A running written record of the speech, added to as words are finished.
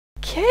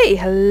Okay,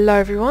 hello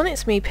everyone,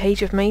 it's me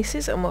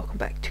Paigeofmaces and welcome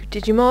back to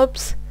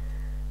Digimobs.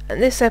 And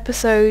this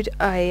episode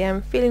I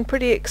am feeling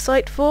pretty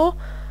excited for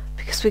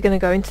because we're going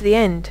to go into the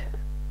end.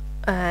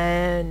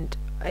 And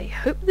I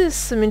hope there's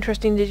some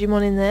interesting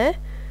Digimon in there,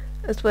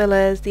 as well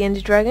as the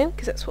Ender Dragon,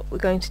 because that's what we're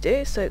going to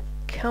do. So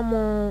come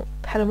on,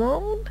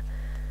 Patamon.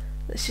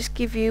 Let's just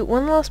give you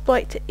one last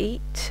bite to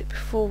eat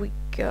before we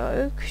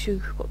go, because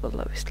you've got the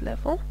lowest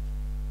level.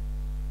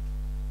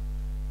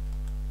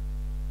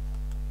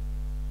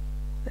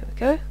 There we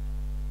go.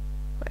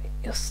 Right,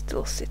 you're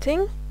still sitting.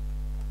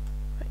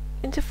 Right,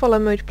 into follow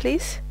mode,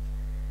 please.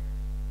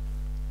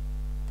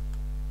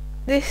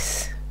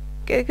 This.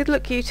 Get a good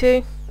look, you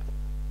two.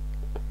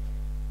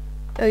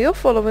 Oh, you're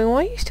following.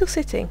 Why are you still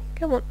sitting?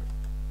 Come on.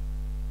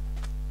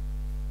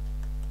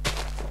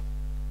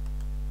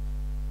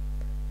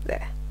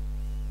 There.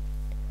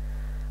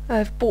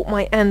 I've bought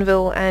my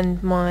anvil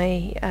and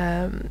my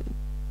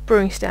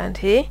brewing stand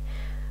here.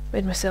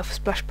 Made myself a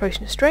splash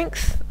potion of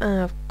strength,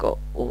 and I've got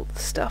all the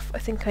stuff I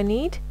think I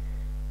need.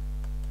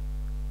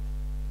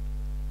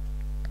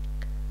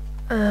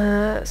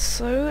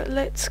 So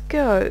let's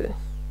go.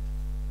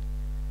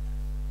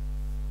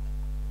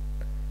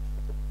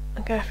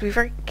 I'm going to have to be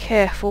very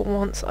careful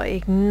once I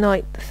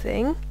ignite the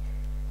thing,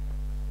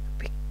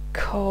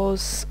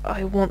 because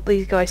I want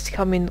these guys to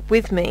come in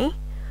with me.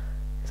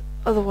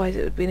 Otherwise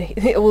it would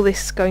be all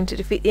this going to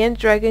defeat the Ender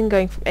Dragon,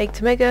 going from egg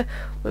to mega,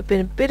 would have been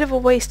a bit of a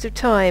waste of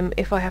time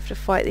if I have to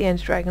fight the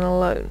Ender Dragon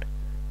alone.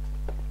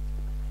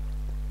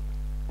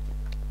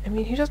 I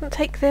mean, who doesn't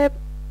take their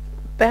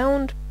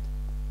bound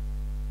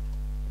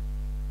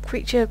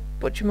creature,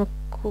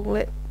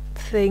 whatchamacallit,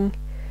 thing?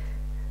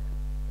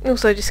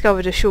 Also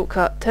discovered a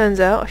shortcut. Turns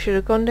out I should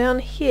have gone down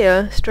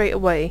here straight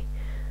away.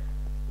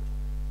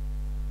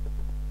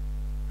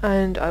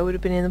 And I would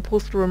have been in the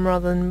portal room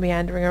rather than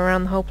meandering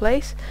around the whole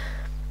place.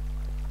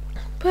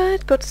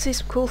 But got to see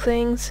some cool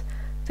things.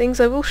 Things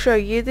I will show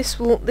you. This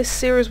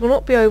series will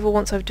not be over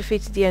once I've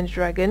defeated the Ender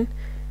Dragon,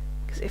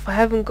 because if I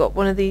haven't got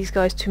one of these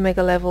guys to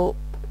mega level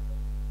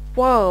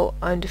while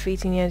I'm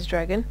defeating the Ender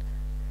Dragon.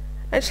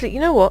 Actually, you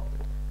know what?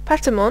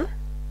 Patamon,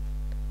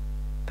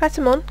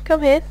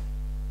 come here.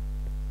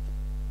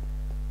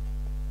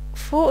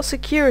 For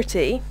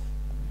security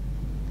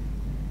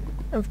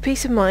and for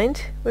peace of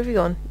mind, where have you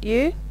gone?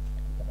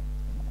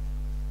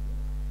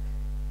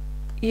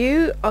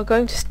 You are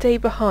going to stay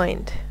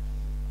behind.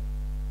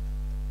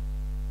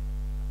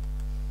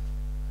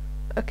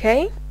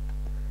 Okay?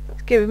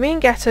 It's giving me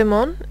and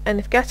Gatomon, and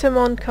if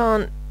Gatomon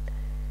can't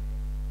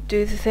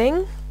do the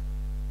thing,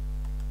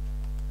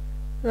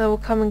 then I will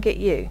come and get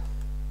you.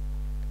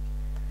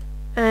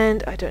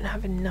 And I don't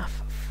have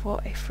enough for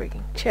a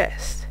frigging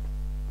chest.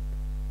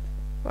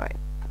 Right.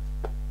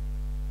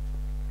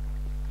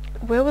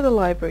 Where were the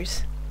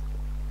libraries?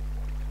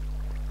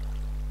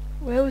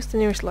 Where was the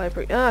nearest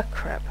library? Ah,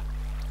 crap.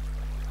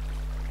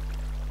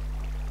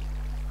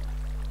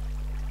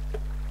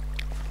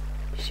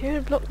 Should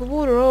have blocked the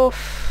water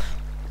off.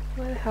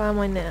 Where the hell am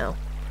I now?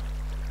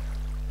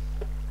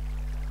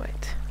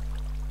 Right.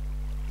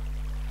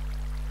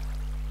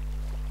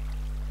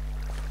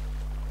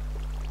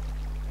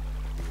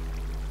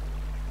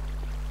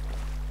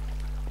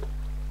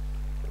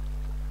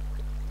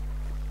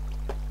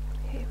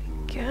 Here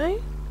we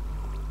go.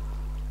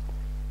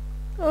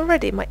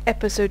 Already my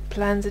episode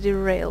plans are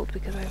derailed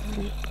because I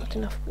haven't got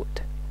enough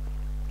wood.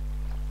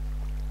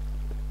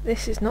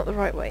 This is not the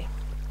right way.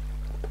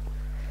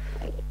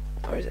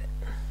 Or is it?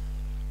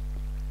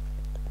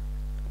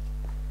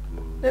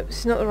 Nope, this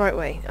is not the right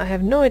way. I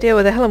have no idea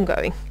where the hell I'm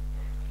going.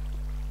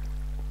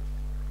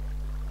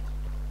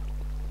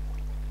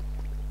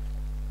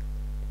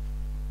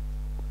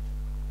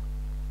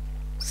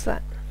 What's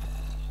that?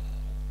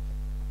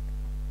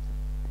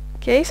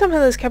 Okay, somehow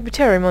there's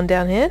Capitariumon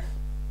down here.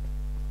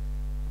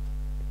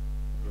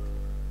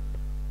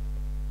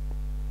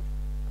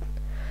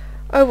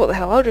 Oh, what the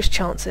hell, I'll just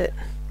chance it.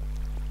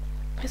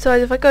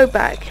 Besides, if I go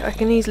back, I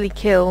can easily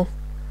get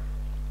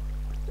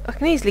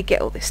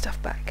all this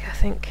stuff back, I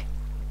think.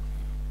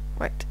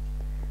 Right.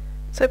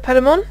 So,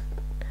 Patamon,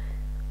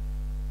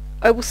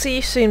 I will see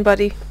you soon,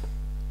 buddy.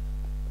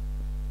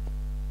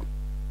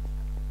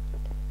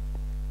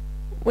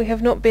 We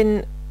have not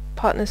been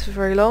partners for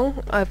very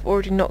long. I've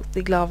already knocked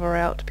the lava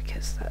out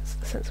because that's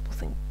the sensible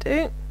thing to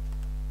do.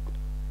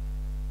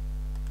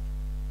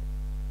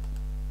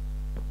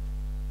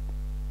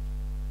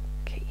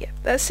 Okay, yeah,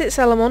 that's it,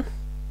 Salamon.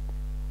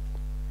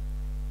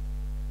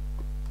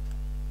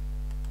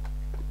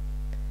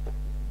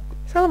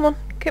 Salamon,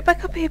 get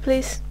back up here,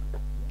 please.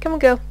 Come on,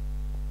 girl.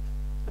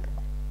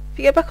 If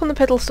you get back on the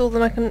pedestal,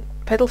 then I can...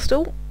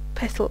 Pedestal?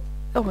 Petal...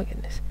 Oh my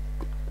goodness.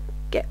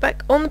 Get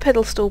back on the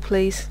pedestal,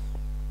 please.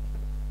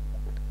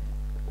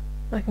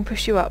 I can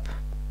push you up.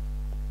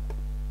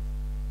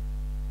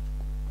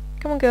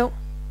 Come on, girl.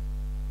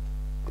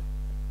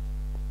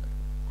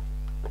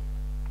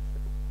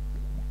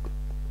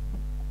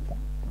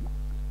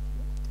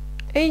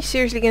 Are you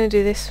seriously going to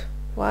do this?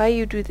 Why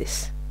you do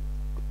this?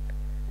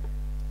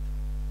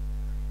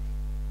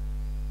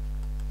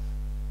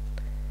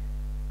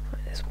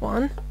 There's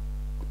one.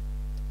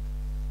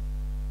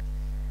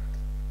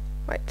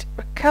 Right,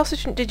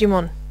 recalcitrant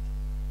Digimon.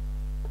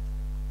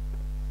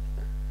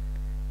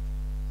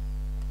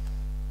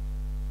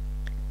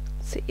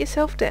 Sit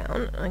yourself down,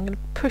 and I'm going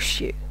to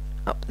push you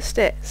up the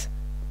stairs.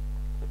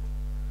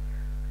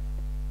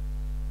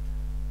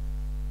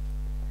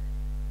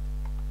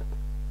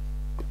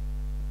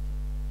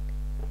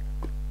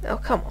 Oh,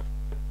 come on.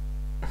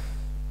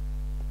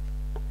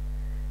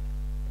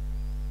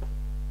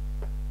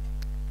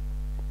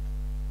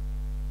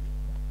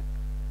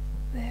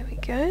 There we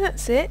go,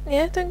 that's it.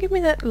 Yeah, don't give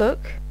me that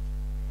look.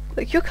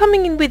 Look, you're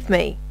coming in with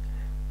me.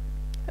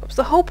 That was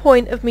the whole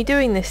point of me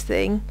doing this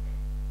thing,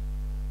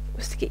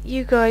 was to get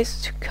you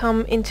guys to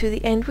come into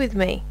the end with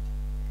me.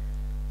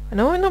 I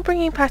know I'm not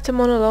bringing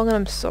Patamon along, and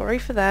I'm sorry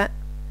for that.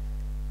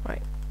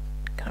 Right,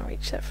 can I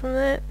reach that from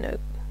there? No.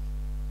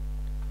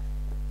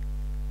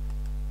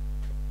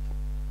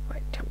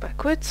 Right, jump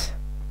backwards.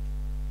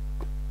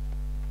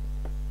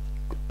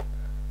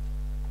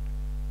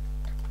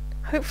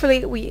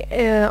 Hopefully we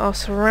are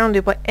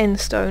surrounded by end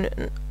stone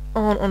and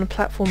aren't on a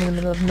platform in the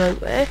middle of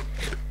nowhere.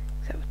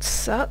 That would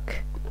suck.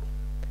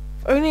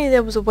 If only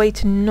there was a way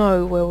to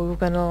know where we were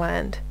going to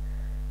land.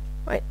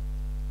 Right.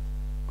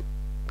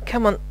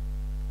 Come on.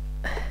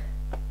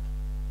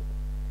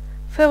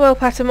 Farewell,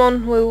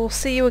 Patamon. We will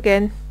see you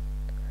again.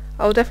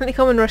 I will definitely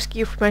come and rescue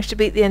you if we manage to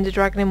beat the Ender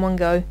Dragon in one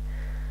go.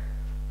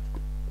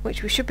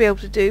 Which we should be able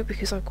to do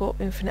because I've got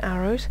infinite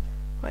arrows.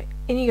 Right,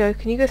 in you go.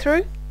 Can you go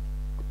through?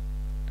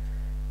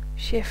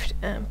 Shift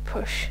and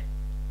push.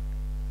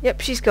 Yep,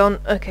 she's gone.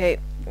 Okay,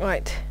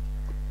 right.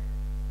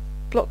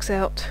 Blocks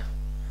out.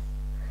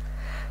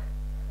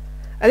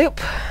 Alley up.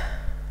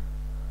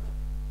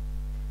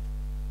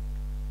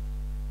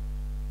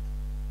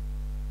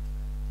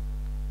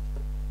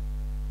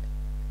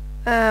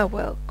 Ah,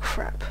 well,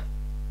 crap.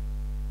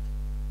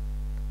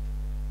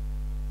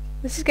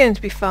 This is going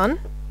to be fun.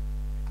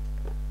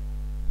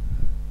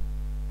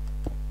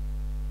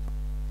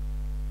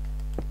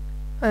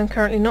 I'm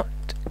currently not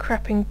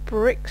crapping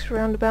bricks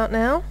round about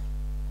now.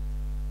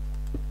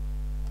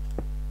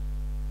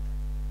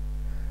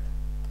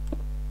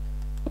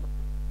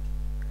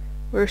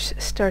 Worst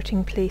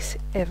starting place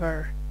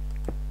ever.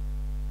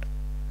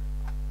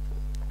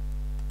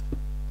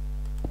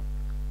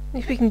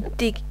 If we can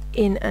dig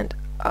in and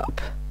up.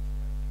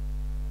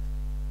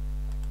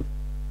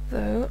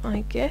 Though,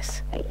 I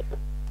guess.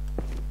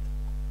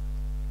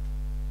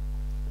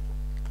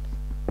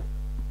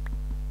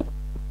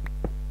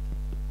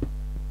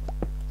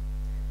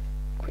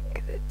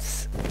 Quick,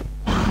 let's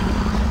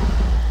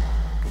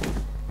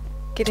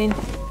get in.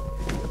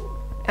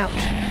 Out.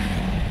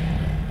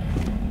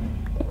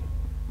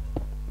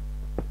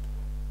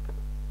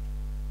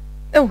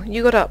 Oh,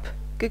 you got up.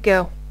 Good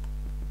girl.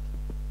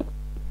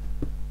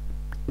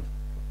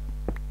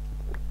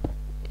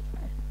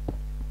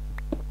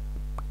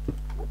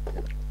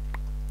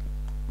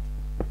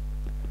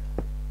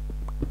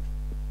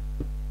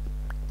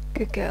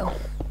 Good girl.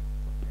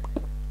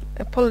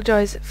 I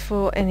apologise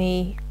for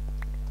any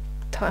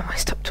time I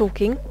stop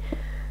talking,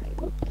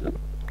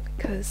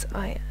 because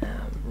I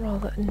am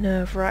rather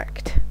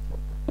nerve-wracked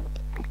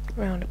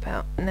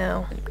roundabout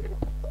now.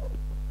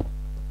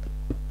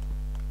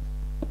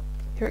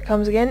 Here it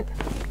comes again.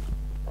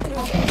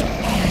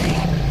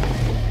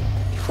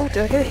 Oh,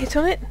 did I get a hit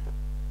on it?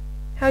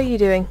 How are you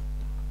doing?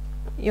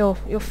 You're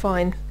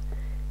fine.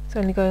 It's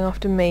only going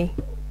after me.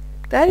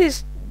 That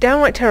is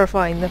downright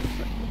terrifying,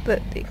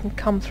 that it can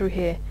come through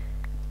here.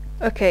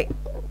 Okay,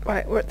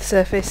 right, we're at the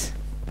surface.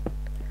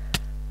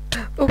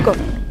 Oh god.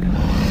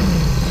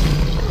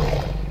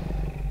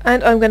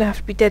 And I'm going to have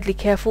to be deadly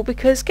careful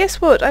because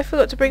guess what? I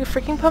forgot to bring a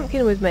freaking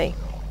pumpkin with me.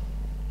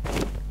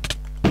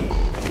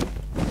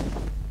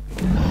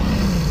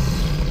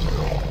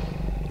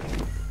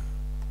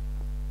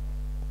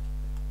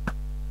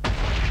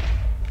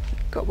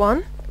 Got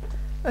one.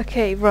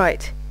 Okay,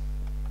 right.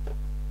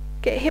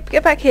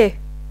 Get back here.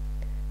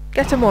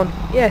 Get him on.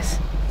 Yes.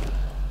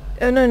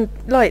 Oh no,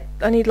 light.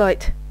 I need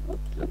light.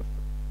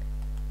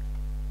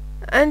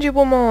 And your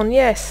woman,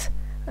 yes.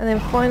 And then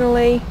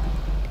finally,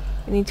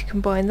 we need to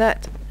combine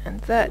that and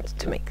that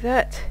to make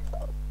that.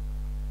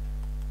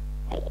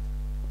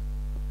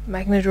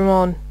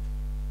 Magnadramon.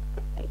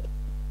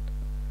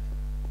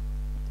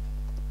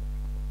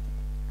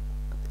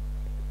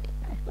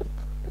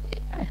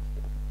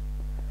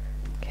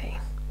 Okay.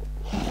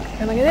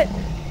 Can I get it?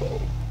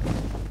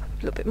 A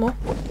little bit more.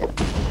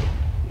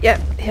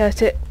 Yep,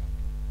 hurt it.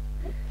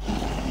 A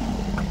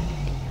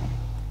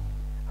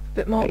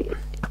bit more.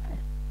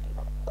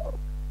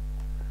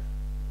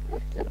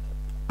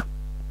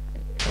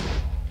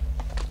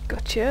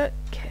 Gotcha.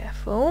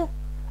 Careful.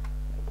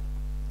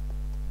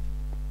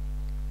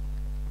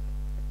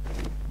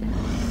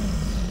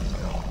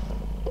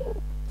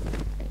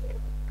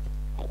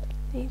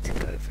 Need to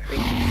go very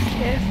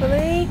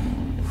carefully.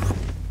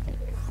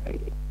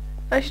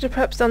 I should have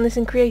perhaps done this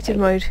in creative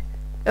mode.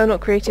 Oh,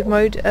 not creative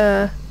mode,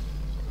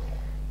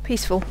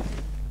 peaceful.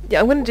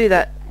 Yeah, I'm going to do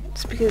that.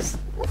 Just because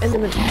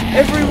Enderman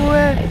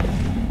everywhere.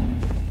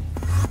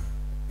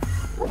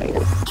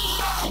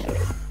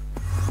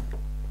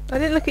 I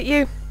didn't look at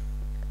you.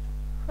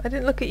 I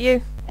didn't look at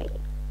you. I'm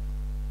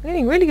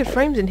getting really good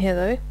frames in here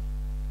though.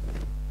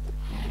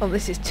 Oh,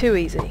 this is too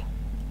easy.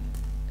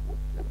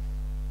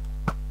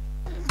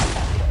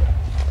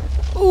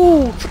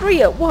 Ooh,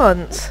 3 at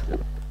once!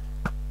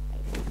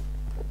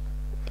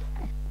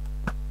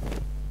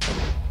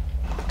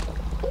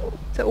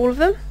 Is that all of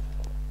them?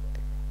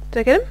 Did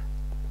I get him?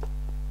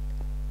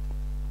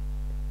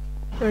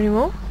 Is there any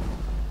more?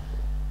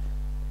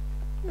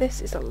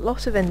 This is a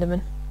lot of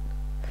Endermen.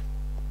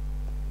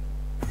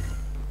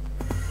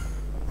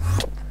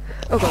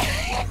 Oh god.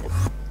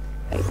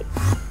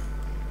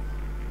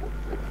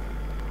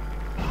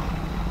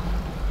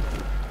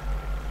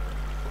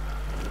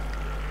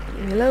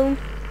 Leave me alone.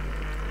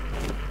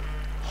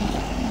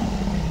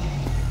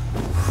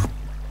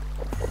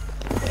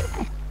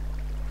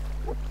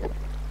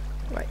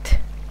 Right.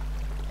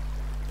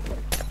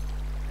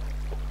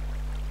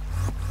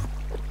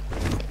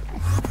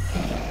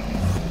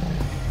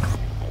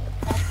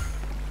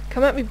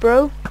 Come at me,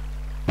 bro.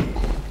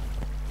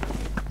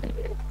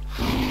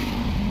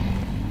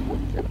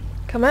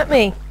 Come at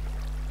me.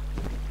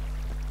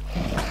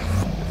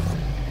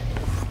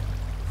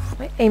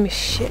 My aim is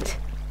shit.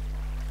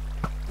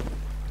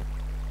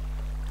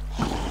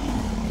 At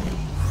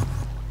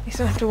least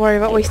I don't have to worry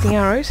about wasting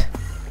arrows.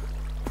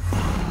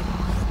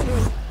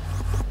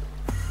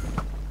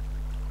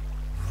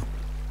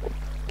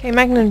 Okay,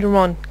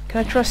 Magnadramon,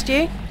 can I trust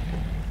you?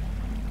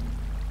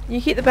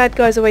 You keep the bad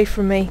guys away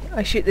from me.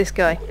 I shoot this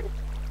guy.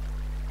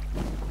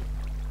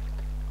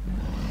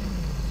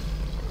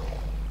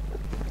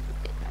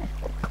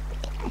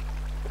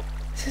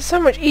 This is so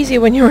much easier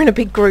when you're in a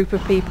big group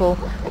of people.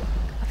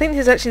 I think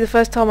this is actually the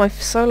first time I've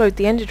soloed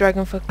the Ender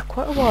Dragon for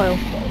quite a while.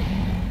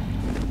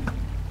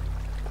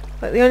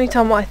 Like the only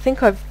time I've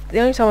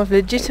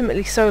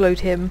legitimately soloed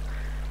him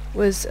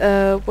was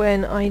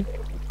when I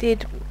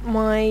did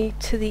my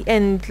to the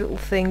end little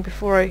thing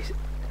before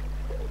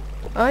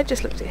I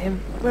just looked at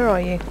him. Where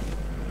are you?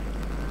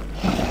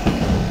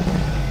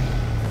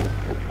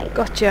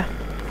 Gotcha.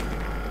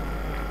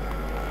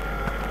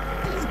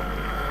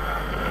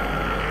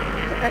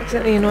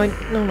 Accidentally annoyed.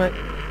 No.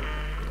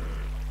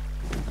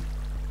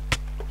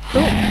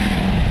 Oh.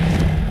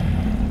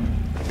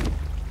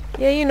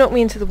 Yeah, you knocked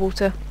me into the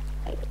water.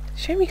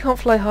 Shame you can't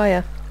fly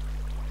higher.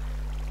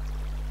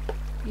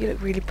 You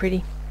look really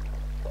pretty.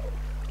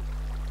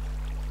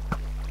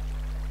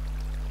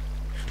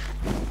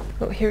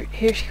 Oh, here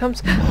she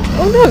comes.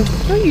 Oh no!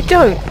 No, you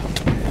don't!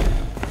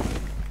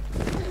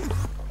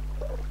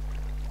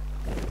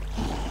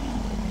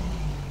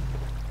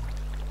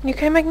 You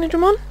okay,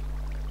 Magnadramon?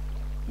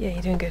 Yeah,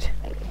 you're doing good.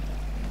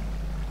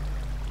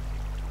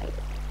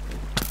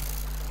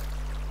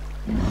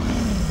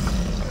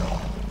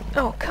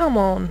 Oh, come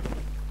on!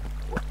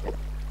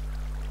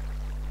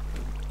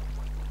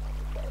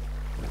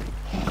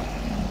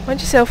 Mind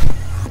yourself.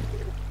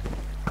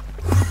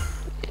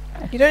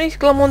 You don't need to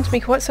glom onto me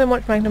quite so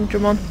much,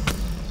 Magnadramon.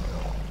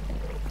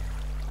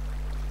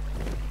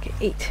 Okay,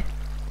 eat.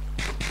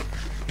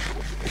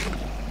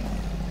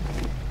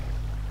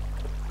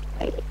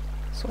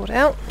 Sort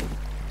out.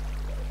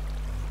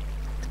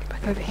 Let's get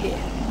back over here.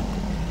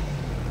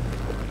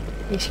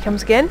 Here she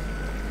comes again.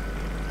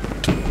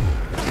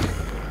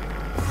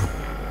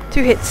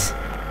 2 hits.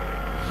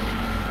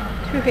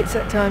 2 hits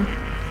that time.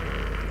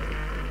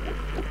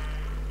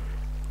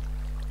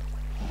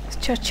 It's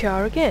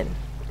Cha-Cha again.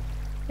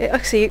 Yeah,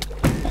 I see you.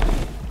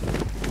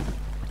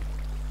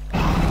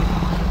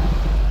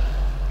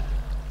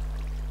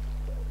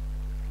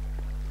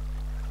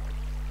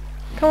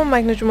 Come on,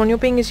 Magnadramon, you're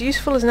being as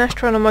useful as an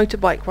Astra on a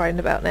motorbike riding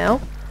about now.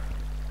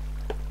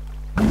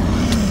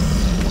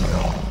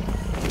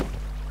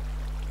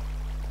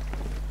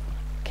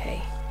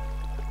 Okay.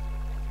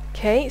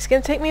 Okay, it's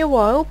going to take me a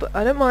while, but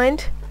I don't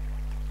mind.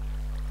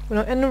 We're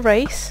not in a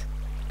race.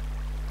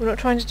 We're not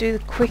trying to do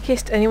the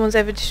quickest anyone's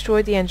ever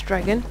destroyed the Ender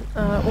Dragon.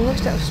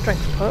 Almost out of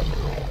strength put.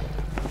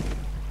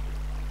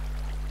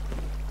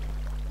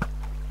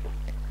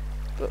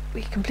 But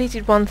we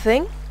completed one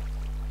thing.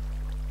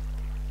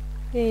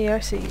 Yeah, I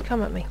see you.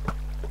 Come at me.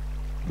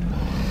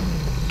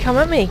 Come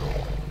at me!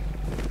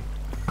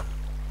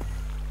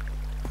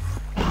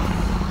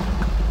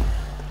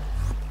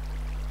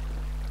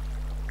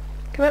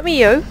 Come at me,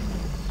 yo!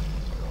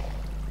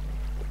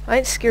 I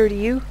ain't scared of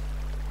you.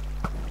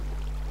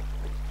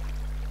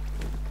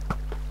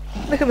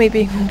 Look at me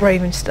being all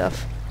brave and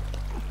stuff.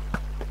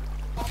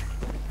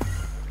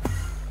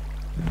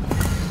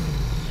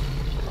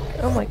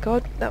 Oh my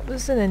god, that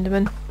was an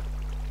Enderman.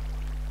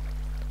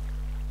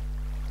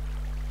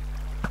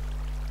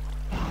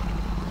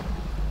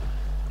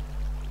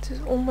 This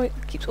is almost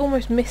keeps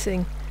almost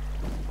missing.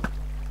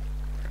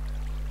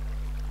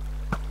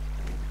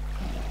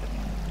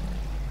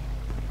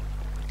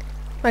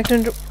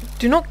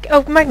 Do not.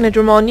 Oh,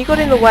 Magnadramon, you got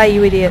in the way,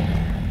 you idiot.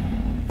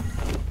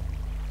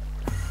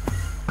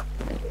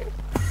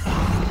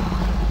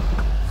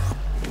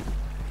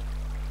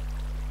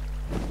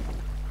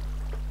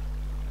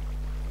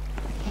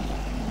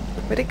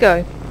 Where'd it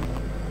go?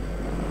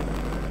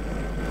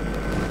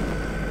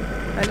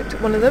 I looked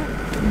at one of them.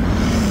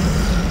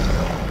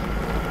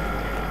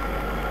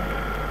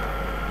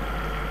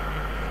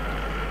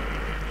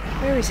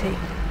 Where is he?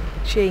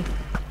 She.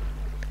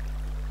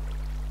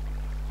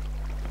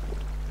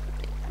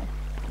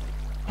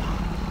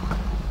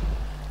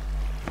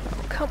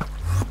 Oh, come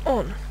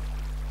on.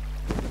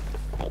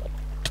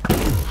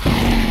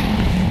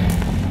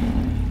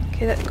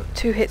 Okay, that got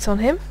 2 hits on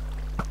him.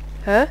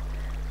 Her.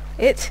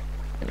 It.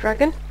 The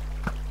dragon.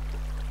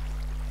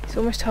 He's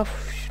almost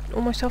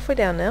halfway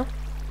down now.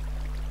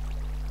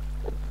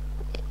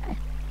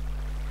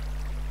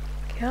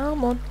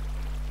 Come on.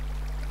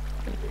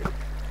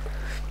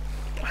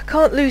 I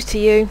can't lose to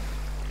you.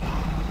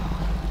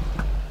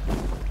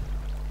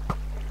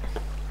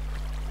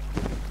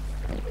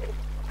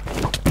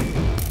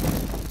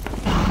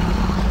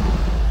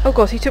 Oh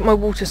god, he took my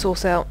water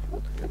source out.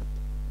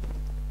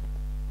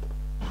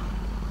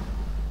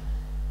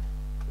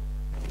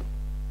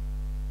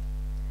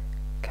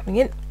 Coming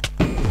in.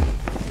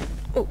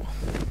 Oh.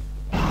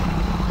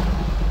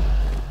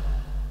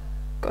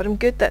 Got him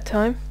good that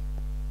time.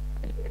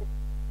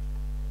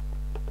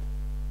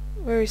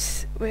 Where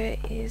is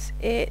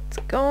it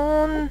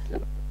gone?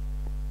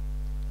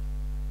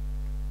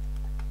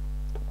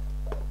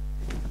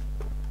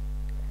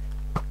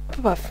 Up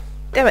above.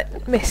 Damn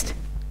it, missed.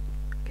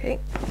 Okay.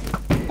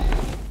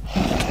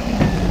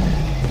 Hit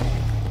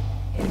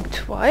him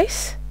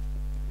twice.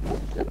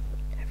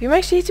 Have you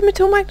managed to hit him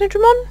at all,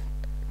 Magnadramon?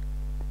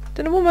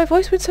 Don't know why my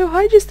voice went so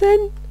high just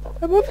then.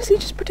 I'm obviously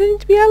just pretending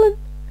to be Alan.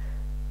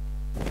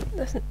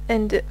 Doesn't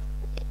end it.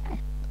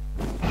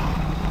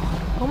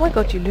 Oh my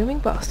god, you looming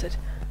bastard.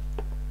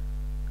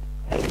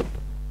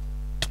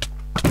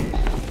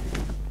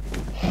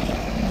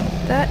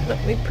 That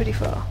knocked me pretty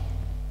far.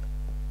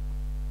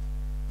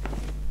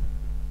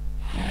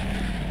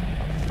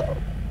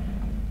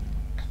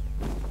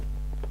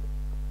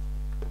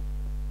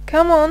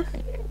 Come on.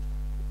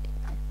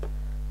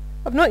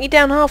 I've knocked you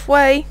down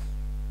halfway.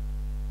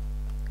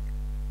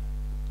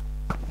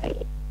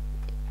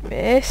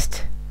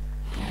 Missed.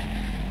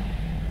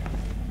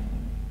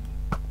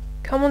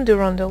 Come on,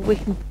 Durandal, we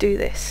can do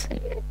this.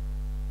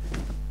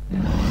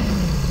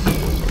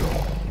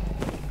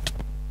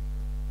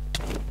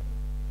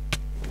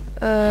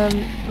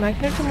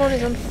 Magnadramon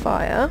is on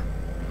fire.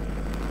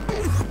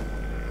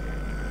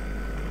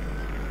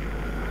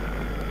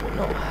 But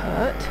not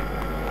hurt.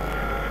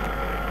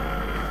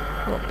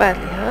 Not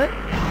badly hurt.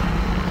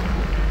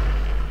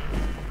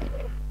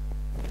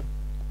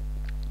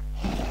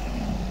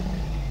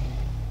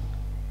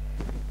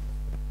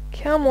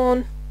 Come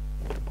on.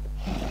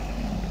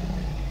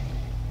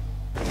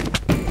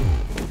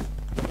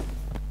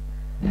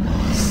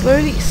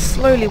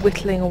 Slowly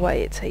whittling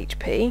away its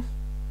HP.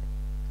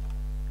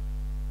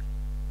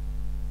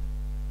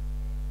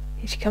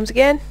 Here she comes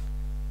again.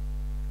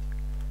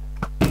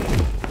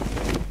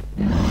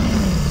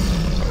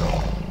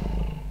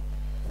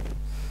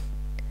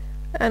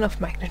 And off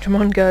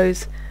Magnadramon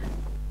goes.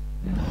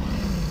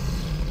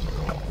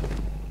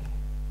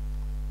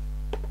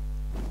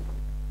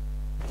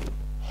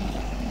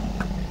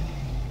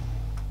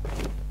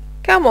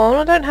 Come on,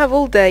 I don't have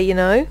all day, you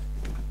know.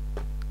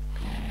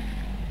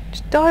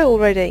 Just die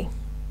already.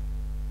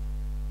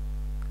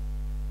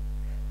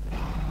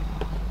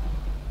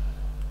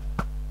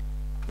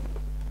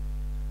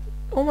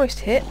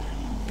 Almost hit.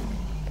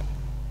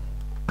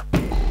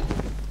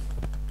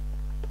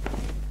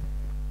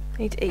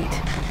 Need to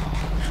eat.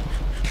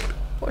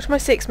 Watch my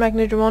 6,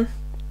 Magnadramon.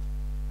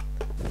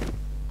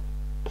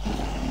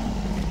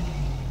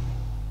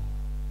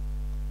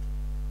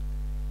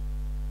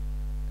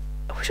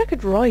 I wish I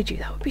could ride you,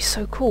 that would be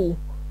so cool.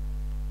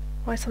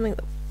 Ride something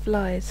that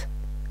flies.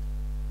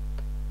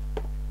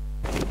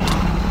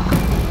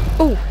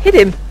 Oh, hit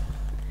him!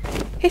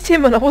 Hit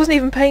him and I wasn't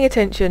even paying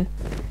attention.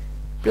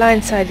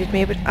 Blindsided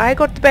me, but I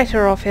got the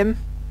better of him.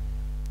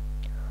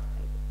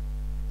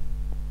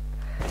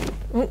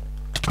 Oh,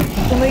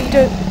 no you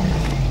don't.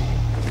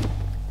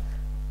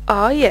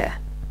 Ah, yeah.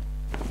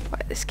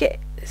 Right, let's get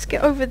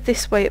over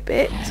this way a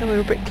bit, so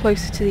we're a bit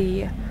closer to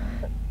the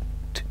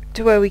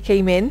to where we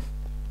came in.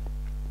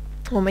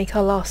 We'll make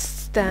our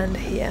last stand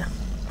here, I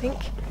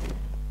think.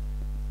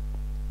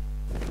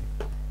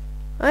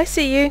 I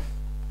see you.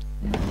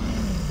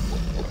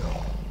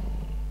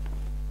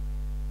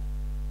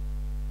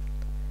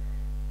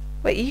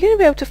 Wait, are you going to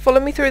be able to follow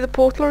me through the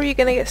portal, or are you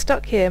going to get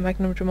stuck here,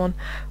 Magnadramon?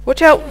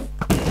 Watch out!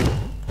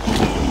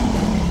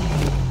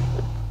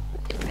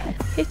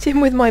 Hit him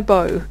with my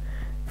bow.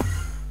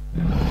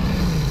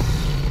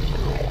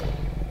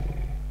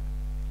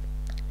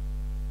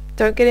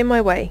 Don't get in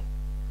my way.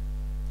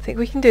 I think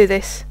we can do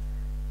this.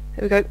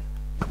 There we go.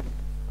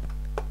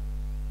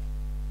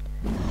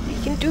 We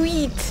can do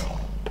it!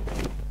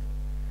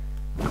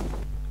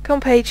 Come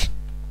on, Paige.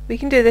 We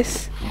can do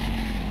this.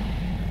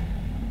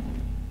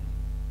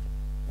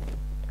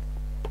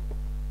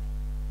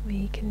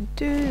 We can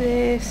do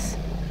this.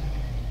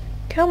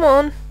 Come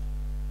on.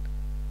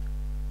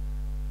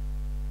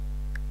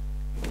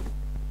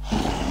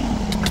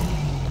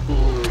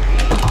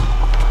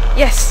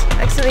 Yes!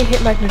 Accidentally hit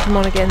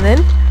Magnadramon again then.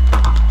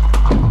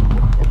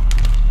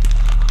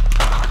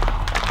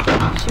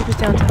 She was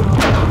down to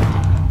half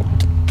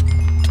health.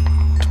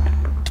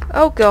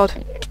 Oh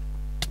god.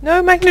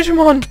 No,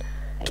 Magnadramon!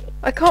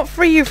 I can't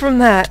free you from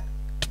that!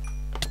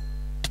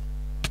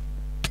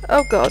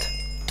 Oh god.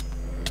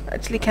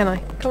 Actually, can I?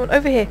 Come on,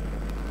 over here.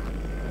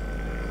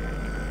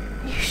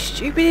 You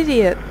stupid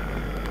idiot.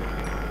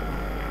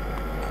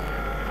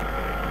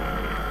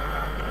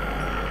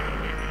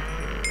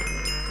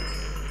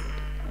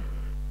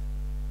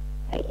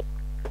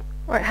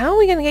 Right, how are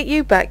we going to get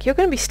you back? You're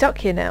going to be stuck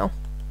here now.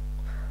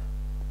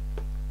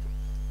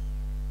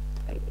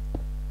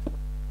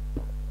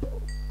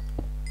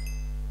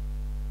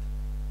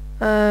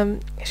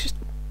 Let's just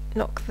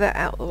knock that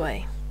out of the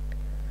way.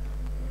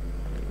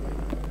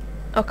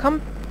 I'll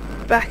come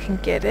back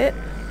and get it.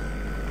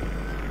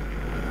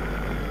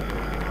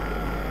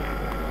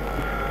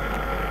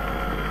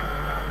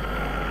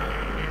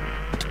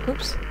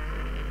 Oops.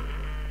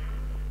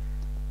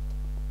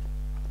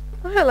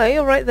 Oh, hello,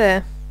 you're right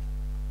there.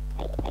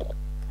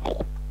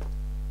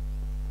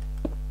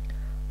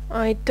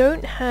 I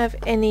don't have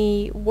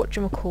any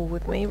whatchamacall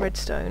with me,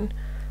 redstone,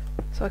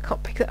 so I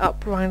can't pick it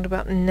up round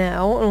about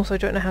now, and also I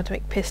don't know how to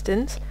make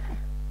pistons.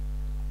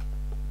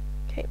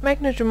 Okay,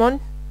 Magnadramon,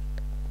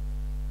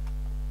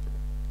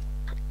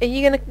 are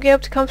you going to be able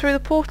to come through the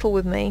portal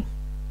with me?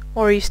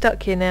 Or are you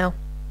stuck here now?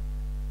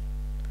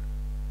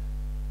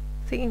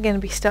 I think you're going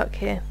to be stuck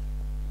here.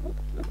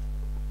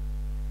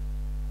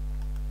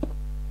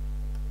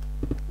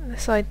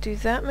 Unless I do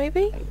that,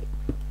 maybe?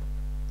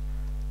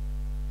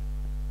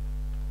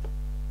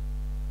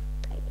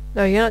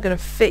 No, you're not going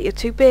to fit, you're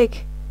too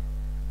big.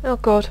 Oh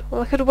god,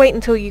 well I could wait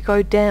until you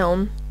go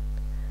down.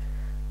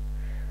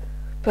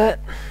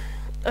 But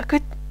I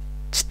could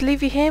just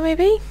leave you here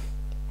maybe?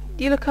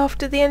 You look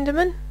after the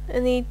Enderman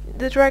and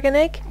the dragon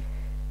egg?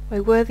 My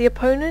worthy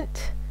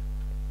opponent?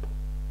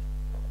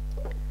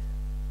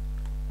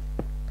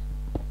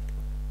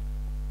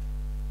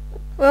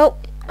 Well,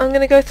 I'm going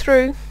to go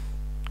through.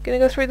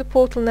 The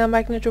portal now,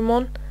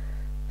 Magnadramon.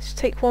 Let's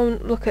take one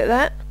look at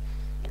that.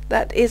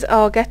 That's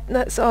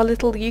our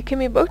little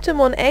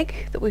Digimon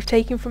egg that we've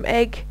taken from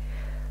egg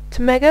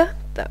to mega.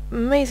 That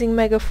amazing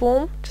mega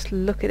form. Just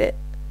look at it.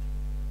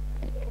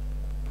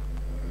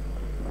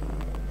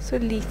 So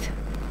lithe.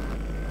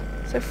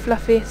 So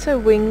fluffy, so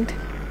winged.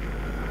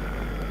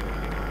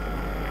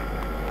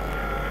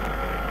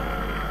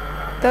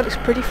 That looks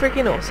pretty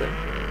freaking awesome.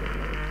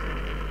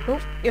 Oh,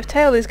 your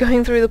tail is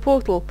going through the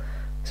portal.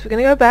 So we're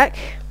going to go back.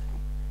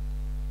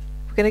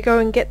 We're going to go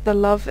and get the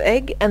love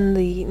egg and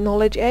the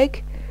knowledge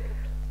egg.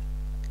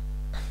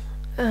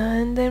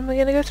 And then we're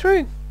going to go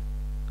through.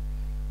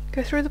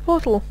 Go through the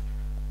portal.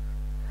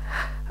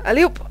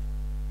 Alley-oop!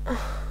 I'm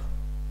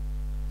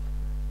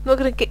not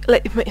going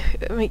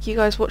to make you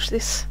guys watch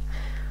this.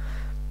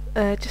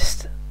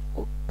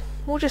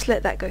 We'll just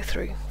let that go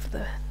through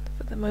for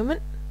the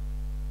moment.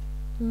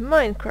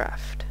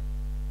 Minecraft.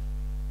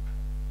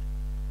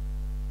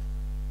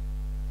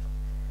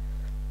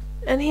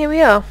 And here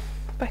we are,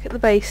 back at the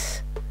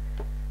base.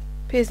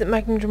 Appears that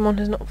Magnadramon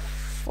has not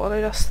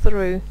followed us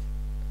through,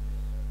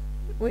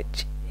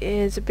 which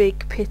is a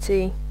big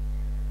pity,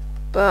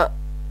 but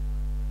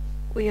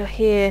we are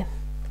here.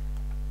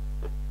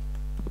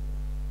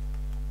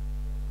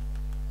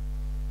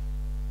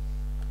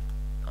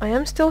 I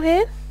am still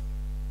here.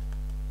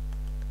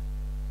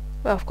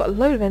 Well, I've got a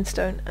load of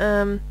endstone.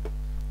 Hang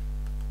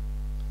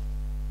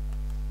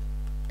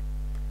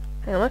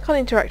on, I can't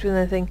interact with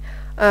anything.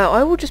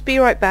 I will just be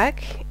right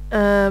back.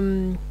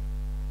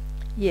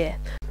 Yeah.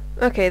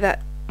 Okay,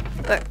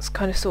 that's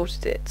kind of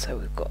sorted it. So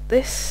we've got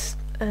this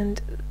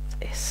and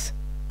this.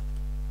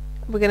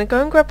 We're going to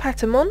go and grab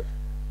Patamon.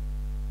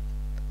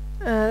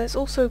 Let's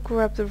also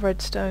grab the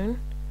redstone.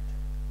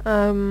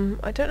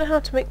 I don't know how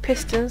to make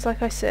pistons,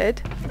 like I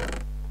said.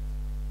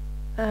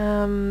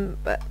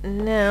 But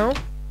now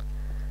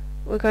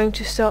we're going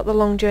to start the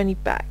long journey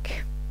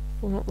back.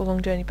 Well, not the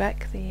long journey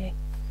back, the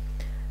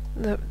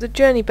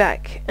journey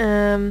back.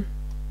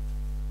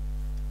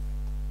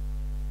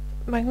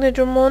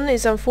 Magnadramon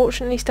is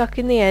unfortunately stuck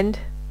in the end.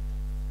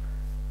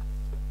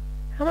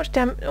 How much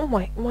damage? Oh,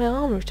 my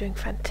armor is doing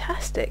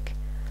fantastic.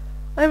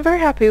 I'm very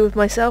happy with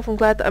myself. I'm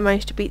glad that I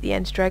managed to beat the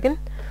End Dragon.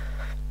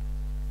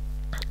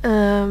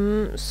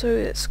 So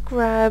let's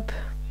grab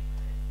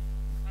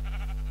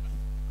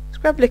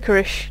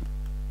licorice.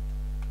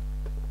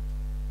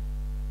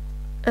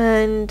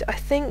 And I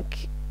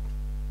think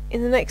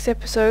in the next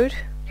episode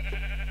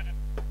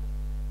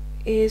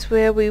is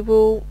where we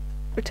will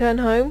return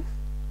home.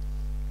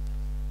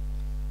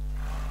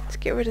 Let's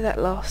get rid of that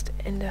last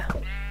ender.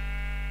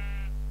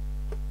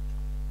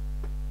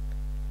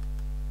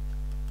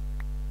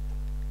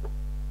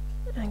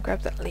 And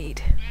grab that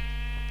lead.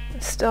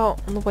 Let's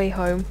start on the way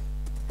home.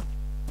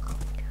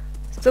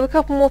 Still a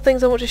couple more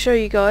things I want to show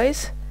you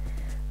guys.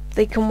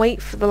 They can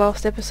wait for the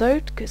last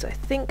episode, because I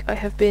think I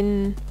have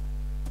been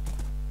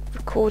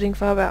recording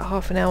for about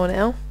half an hour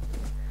now.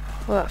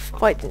 Well, that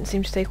fight didn't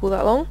seem to take all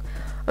that long.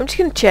 I'm just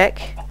going to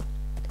check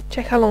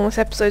check how long this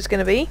episode's going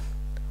to be.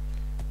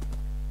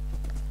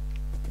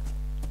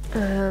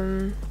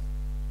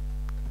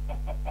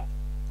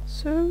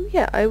 So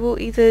yeah, I will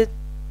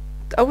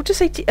just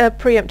say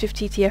preemptive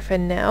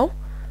TTFN now.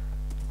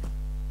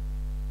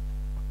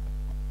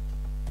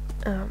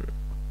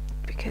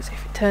 Because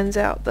if it turns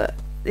out that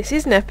this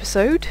is an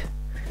episode,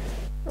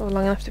 or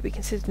long enough to be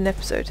considered an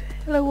episode,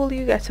 hello all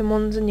you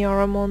Getamons and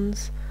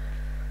Yaramons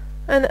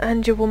and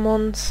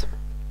Angelomons.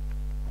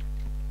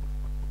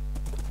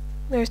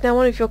 There is now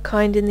one of your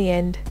kind in the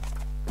end.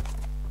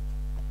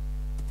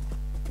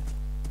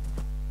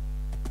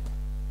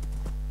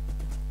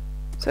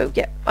 So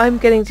yeah, I'm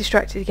getting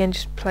distracted again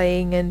just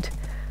playing and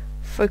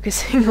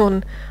focusing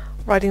on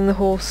riding the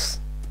horse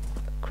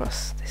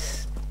across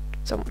this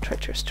somewhat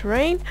treacherous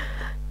terrain.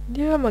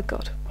 Yeah, my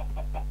god.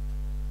 You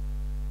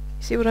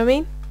see what I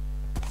mean?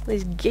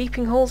 These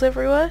gaping holes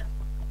everywhere.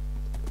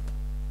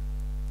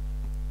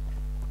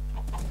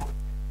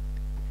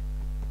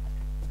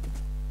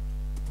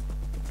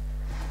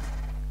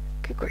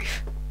 Good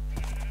grief.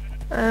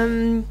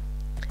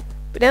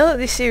 But now that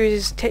this series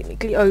is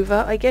technically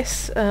over, I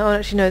guess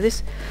actually no,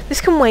 this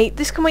can wait.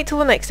 This can wait till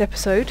the next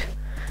episode.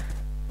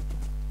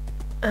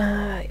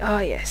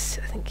 Yes,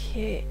 I think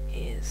here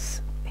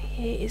is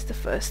the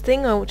first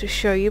thing I want to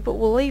show you, but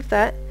we'll leave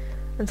that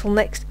until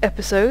next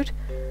episode.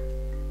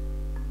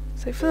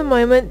 So for the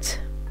moment,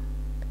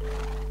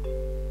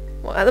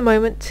 well, at the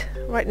moment,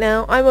 right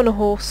now, I'm on a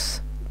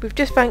horse. We've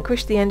just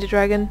vanquished the Ender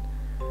Dragon.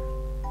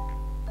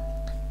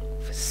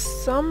 For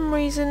some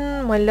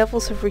reason, my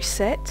levels have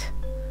reset.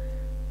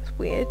 It's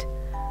weird.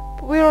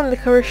 But we're on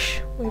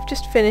Licorice. We've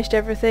just finished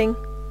everything.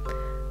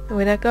 And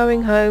we're now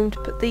going home to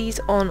put these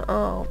on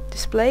our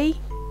display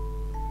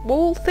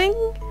wall thing.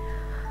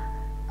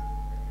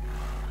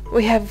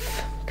 We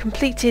have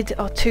completed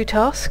our 2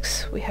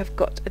 tasks. We have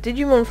got a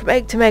Digimon from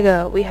Egg to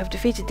Mega. We have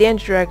defeated the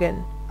Ender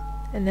Dragon.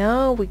 And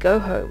now we go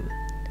home.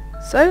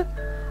 So,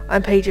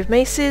 I'm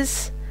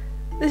Paigeofmaces.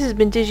 This has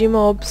been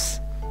Digimobs.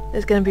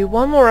 There's going to be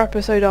one more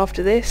episode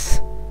after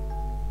this.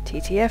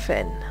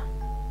 TTFN.